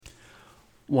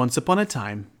Once upon a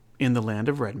time, in the land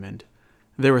of Redmond,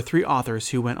 there were 3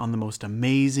 authors who went on the most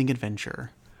amazing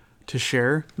adventure to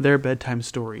share their bedtime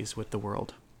stories with the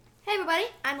world. Hey everybody,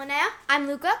 I'm Linnea. I'm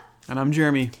Luca. And I'm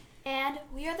Jeremy. And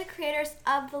we are the creators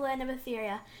of the Land of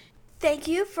Etheria. Thank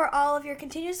you for all of your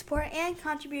continued support and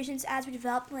contributions as we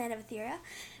develop the Land of Etheria.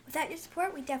 Without your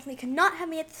support, we definitely could not have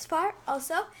made it this far.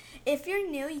 Also, if you're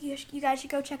new, you guys should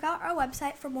go check out our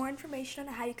website for more information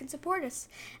on how you can support us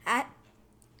at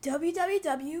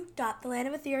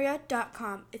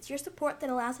www.thelandofertheria.com. It's your support that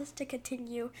allows us to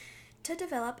continue to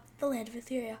develop the Land of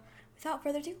Etheria. Without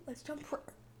further ado, let's jump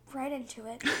right into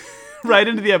it. Right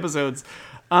into the episodes.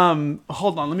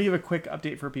 Hold on, let me give a quick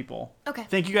update for people. Okay.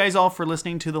 Thank you guys all for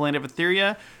listening to the Land of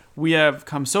Etheria. We have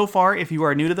come so far. If you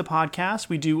are new to the podcast,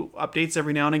 we do updates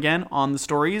every now and again on the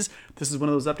stories. This is one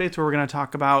of those updates where we're going to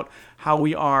talk about how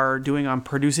we are doing on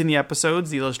producing the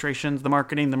episodes, the illustrations, the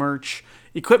marketing, the merch,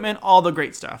 equipment, all the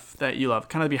great stuff that you love.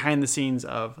 Kind of behind the scenes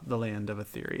of the Land of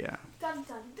Etheria. Dun,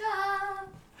 dun, dun.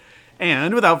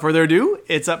 And without further ado,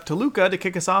 it's up to Luca to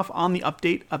kick us off on the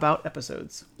update about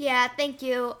episodes. Yeah, thank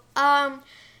you.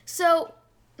 So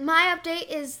my update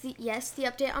is the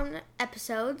update on the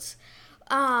episodes,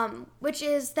 which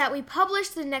is that we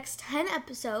published the next 10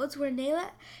 episodes where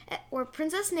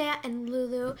Princess Naya and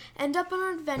Lulu end up on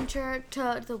an adventure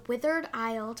to the Withered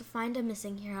Isle to find a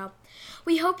missing hero.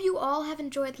 We hope you all have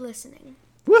enjoyed listening.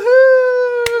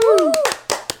 Woohoo!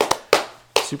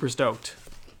 Super stoked.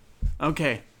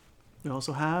 Okay. We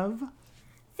also have...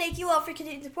 Thank you all for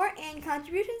continued support and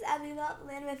contributions as we develop the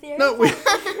Land of Etheria.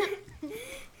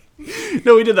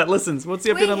 No, we did that. Listens. What's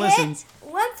the update on listens?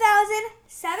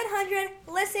 1,700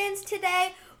 listens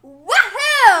today.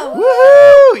 Woohoo!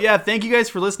 Woohoo! Yeah, thank you guys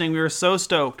for listening. We were so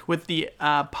stoked with the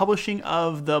publishing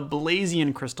of the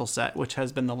Blazian crystal set, which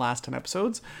has been the last 10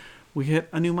 episodes. We hit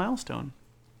a new milestone.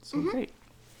 So great.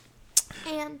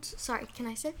 And, sorry, can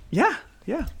I say? Yeah.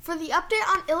 For the update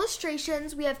on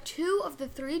illustrations, we have 2 of the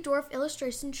 3 dwarf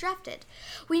illustrations drafted.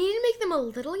 We need to make them a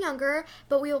little younger,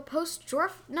 but we will post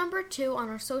dwarf number 2 on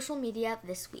our social media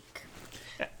this week.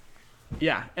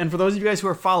 Yeah, and for those of you guys who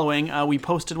are following, we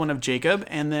posted one of Jacob,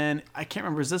 and then, I can't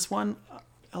remember, is this one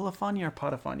Elefania or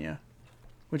Potafania?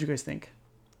 What'd you guys think?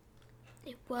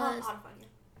 It was...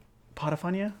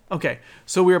 Potafania? Okay,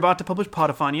 so we're about to publish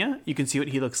Potafania. You can see what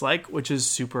he looks like, which is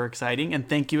super exciting, and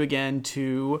thank you again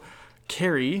to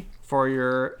Carrie for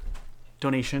your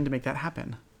donation to make that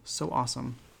happen. So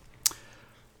awesome.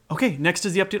 Okay, next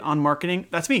is the update on marketing.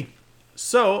 That's me.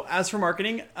 So, as for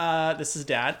marketing, this is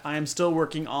Dad. I am still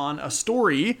working on a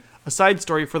side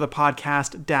story for the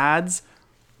podcast, Dads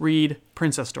Read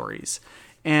Princess Stories.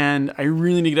 And I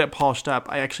really need to get it polished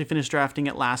up. I actually finished drafting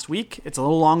it last week. It's a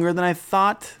little longer than I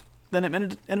thought than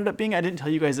it ended up being. I didn't tell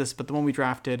you guys this, but the one we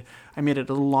drafted, I made it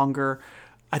a little longer.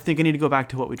 I think I need to go back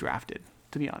to what we drafted,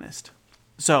 to be honest.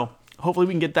 So, hopefully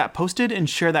we can get that posted and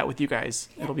share that with you guys.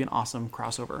 Yeah. It'll be an awesome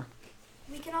crossover.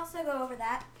 We can also go over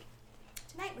that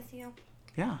tonight with you.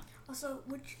 Yeah. Also,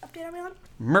 which update are we on?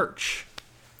 Merch.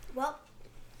 Well,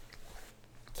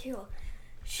 cool.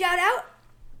 Shout out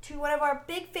to one of our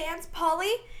big fans,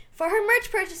 Polly, for her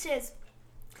merch purchases.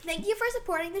 Thank you for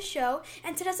supporting the show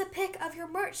and send us a pic of your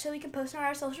merch so we can post on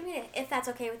our social media, if that's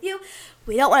okay with you.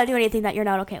 We don't want to do anything that you're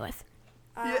not okay with.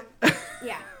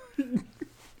 Yeah.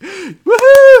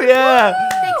 Woohoo! Yeah.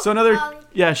 Thanks, So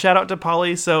Polly. shout out to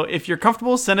Polly. So if you're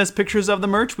comfortable, send us pictures of the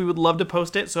merch. We would love to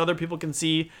post it so other people can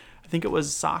see. I think it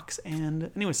was socks and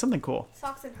anyway, something cool.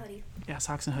 Socks and hoodie. Yeah,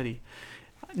 socks and hoodie.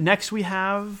 Next we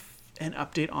have an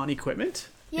update on equipment.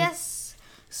 Yes.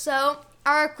 So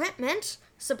our equipment,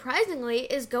 surprisingly,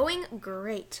 is going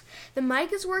great. The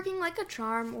mic is working like a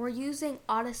charm. We're using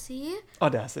Audacity. I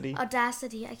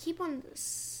keep on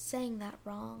saying that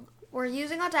wrong. We're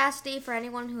using Audacity for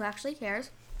anyone who actually cares.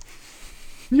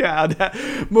 Yeah,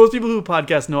 most people who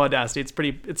podcast know Audacity.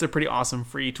 It's a pretty awesome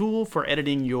free tool for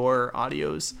editing your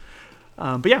audios.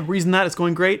 But yeah, we're using that. It's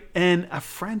going great. And a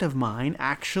friend of mine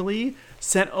actually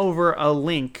sent over a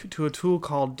link to a tool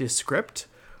called Descript,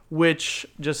 which,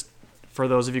 just for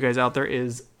those of you guys out there,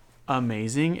 is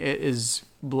amazing. It is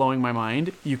blowing my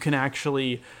mind. You can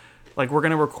actually, we're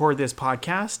going to record this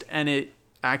podcast, and it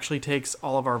actually takes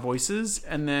all of our voices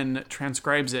and then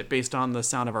transcribes it based on the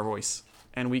sound of our voice.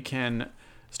 And we can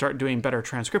start doing better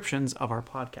transcriptions of our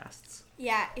podcasts.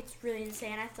 Yeah, it's really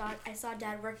insane. I saw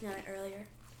Dad working on it earlier.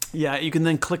 Yeah, you can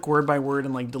then click word by word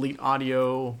and delete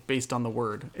audio based on the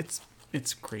word. It's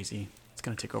crazy. It's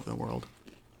going to take over the world.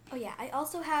 Oh yeah, I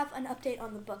also have an update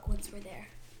on the book once we're there.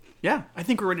 Yeah, I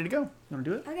think we're ready to go. You want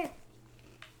to do it? Okay.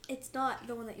 It's not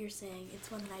the one that you're saying. It's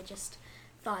one that I just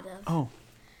thought of. Oh.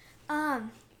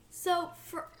 So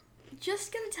for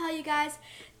just going to tell you guys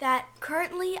that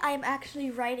currently I am actually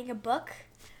writing a book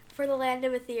for the Land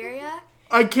of Etheria.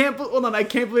 I can't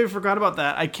believe I forgot about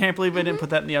that. I can't believe I didn't put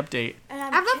that in the update.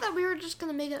 And I thought that we were just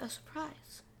going to make it a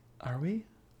surprise. Are we?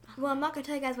 Well, I'm not going to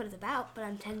tell you guys what it's about, but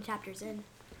I'm 10 chapters in.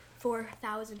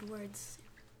 4,000 words.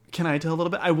 Can I tell a little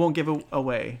bit? I won't give it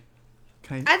away.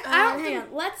 Can I? Hang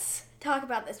on. Let's talk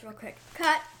about this real quick.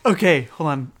 Cut. Okay, hold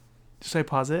on. Should I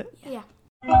pause it? Yeah.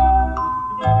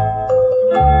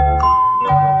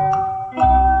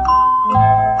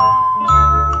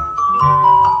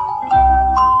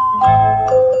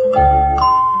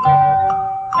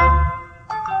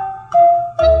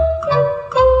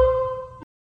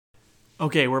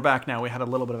 Okay, we're back now. We had a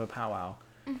little bit of a powwow.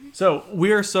 So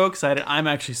we are so excited. I'm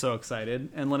actually so excited.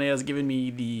 And Linnea's given me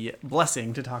the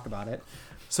blessing to talk about it.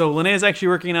 So Linnea's actually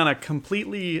working on a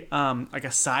completely, like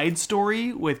a side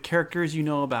story with characters you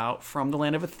know about from the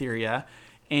Land of Etheria.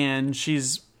 And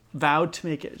she's vowed to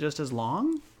make it just as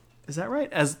long. Is that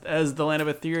right? As the Land of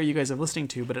Etheria you guys are listening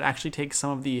to. But it actually takes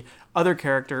some of the other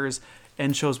characters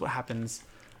and shows what happens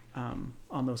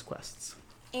on those quests.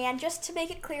 And just to make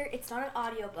it clear, it's not an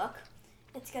audiobook.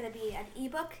 It's going to be an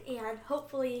ebook, and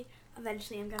hopefully,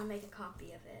 eventually, I'm going to make a copy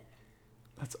of it.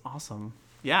 That's awesome.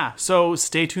 Yeah, so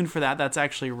stay tuned for that. That's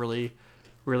actually really,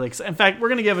 really exciting. In fact, we're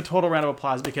going to give a total round of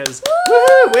applause because,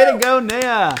 woohoo, way to go,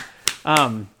 Nea!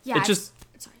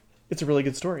 It's a really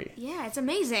good story. Yeah, it's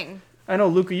amazing. I know,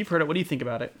 Luca, you've heard it. What do you think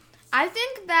about it? I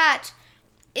think that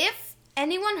if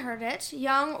anyone heard it,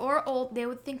 young or old, they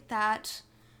would think that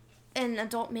an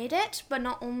adult made it, but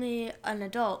not only an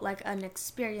adult, like an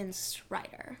experienced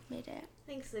writer made it.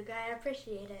 Thanks, Luca. I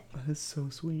appreciate it. That is so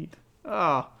sweet.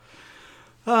 Okay,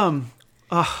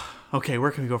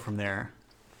 where can we go from there?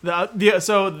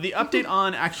 So the update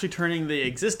on actually turning the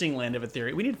existing Land of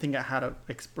Etheria, we need to think out how to,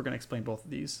 we're going to explain both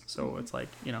of these. So it's like,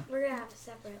 you know. We're going to have a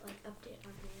separate update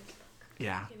on Nea's book.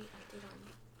 Yeah. Maybe update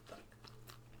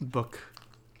on book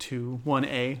 2,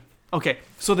 1A. Okay,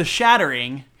 so the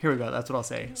Shattering, here we go, that's what I'll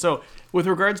say. So with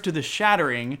regards to the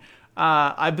Shattering,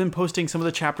 I've been posting some of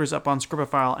the chapters up on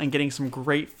Scribophile and getting some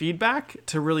great feedback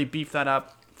to really beef that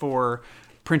up for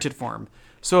printed form.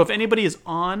 So if anybody is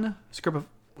on Scribophile,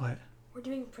 what? We're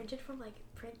doing printed form, like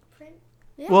print?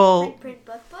 Yeah. Well, print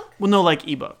book? Well, no, like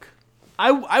ebook.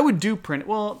 I would do print,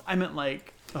 well, I meant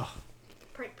like,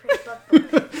 Print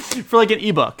book. for like an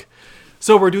ebook.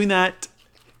 So we're doing that.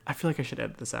 I feel like I should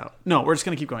edit this out. No, we're just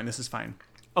going to keep going. This is fine.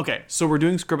 Okay, so we're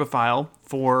doing Scribophile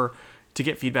to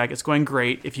get feedback. It's going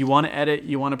great. If you want to edit,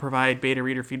 you want to provide beta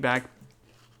reader feedback,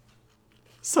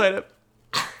 sign up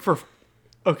for...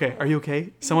 Okay, are you okay?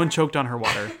 Someone choked on her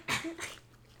water.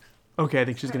 Okay, I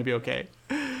think she's going to be okay.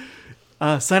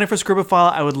 Sign up for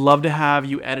Scribophile. I would love to have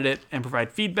you edit it and provide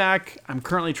feedback. I'm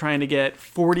currently trying to get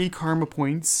 40 karma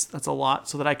points. That's a lot,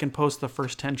 so that I can post the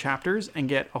first 10 chapters and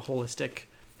get a holistic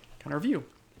kind of review.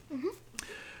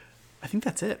 I think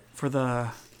that's it for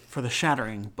the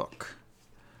Shattering book.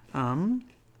 Now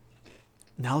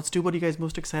let's do what are you guys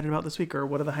most excited about this week, or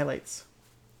what are the highlights?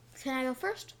 Can I go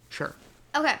first? Sure.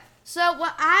 Okay, so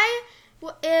what I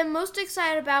am most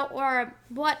excited about, or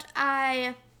what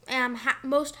I am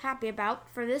most happy about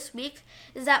for this week,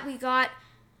 is that we got,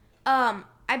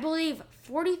 I believe,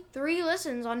 43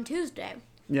 listens on Tuesday.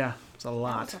 Yeah, it's a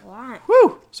lot. That's a lot.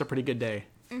 Woo! It's a pretty good day.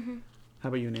 Mm-hmm. How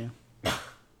about you, Nia?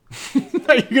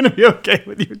 Are you going to be okay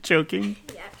with you choking?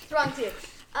 Yeah, wrong too.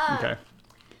 Okay.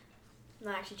 I'm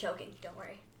not actually choking, don't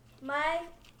worry. Mine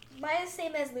is the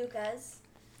same as Luca's,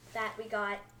 that we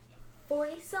got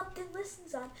 40-something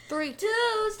listens on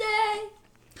Tuesday.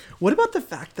 What about the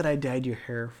fact that I dyed your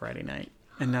hair Friday night,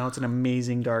 and now it's an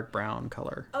amazing dark brown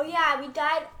color? Oh yeah, we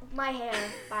dyed my hair,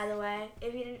 by the way.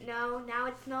 If you didn't know, now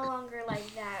it's no longer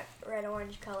like that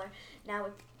red-orange color. Now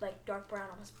it's like dark brown,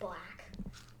 almost black.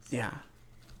 So, yeah.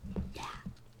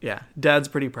 Yeah. Dad's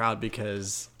pretty proud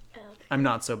because okay. I'm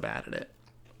not so bad at it.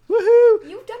 Woohoo!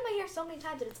 You've done my hair so many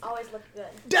times that it's always looked good.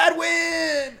 Dad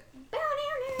win!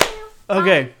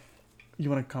 Okay. You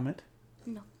want to comment?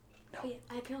 No. Oh, yeah,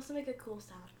 I can also make a cool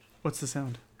sound. What's the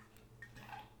sound?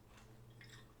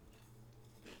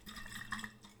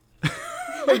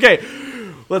 Okay.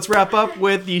 Let's wrap up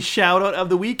with the shout out of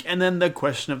the week and then the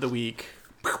question of the week.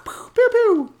 Pew, pew, pew,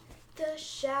 pew. The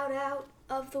shout out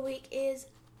of the week is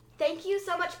thank you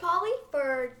so much, Polly,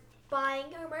 for buying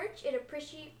our merch.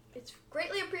 It's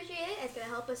greatly appreciated. It's going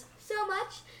to help us so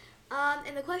much.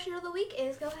 And the question of the week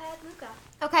is, go ahead, Luca.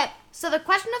 Okay, so the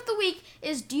question of the week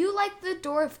is, do you like the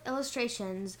dwarf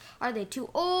illustrations? Are they too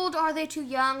old? Are they too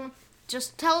young?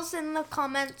 Just tell us in the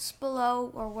comments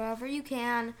below or wherever you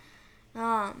can.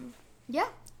 Yeah.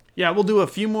 Yeah, we'll do a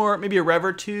few more, maybe a rev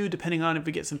or two, depending on if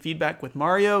we get some feedback with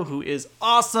Mario, who is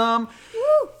awesome.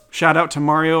 Woo! Shout out to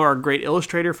Mario, our great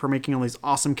illustrator, for making all these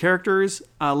awesome characters.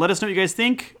 Let us know what you guys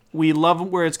think. We love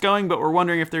where it's going, but we're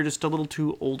wondering if they're just a little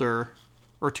too older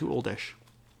or too oldish.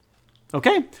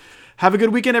 Okay. Have a good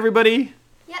weekend, everybody.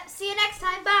 Yep. See you next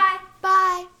time. Bye.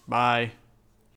 Bye. Bye.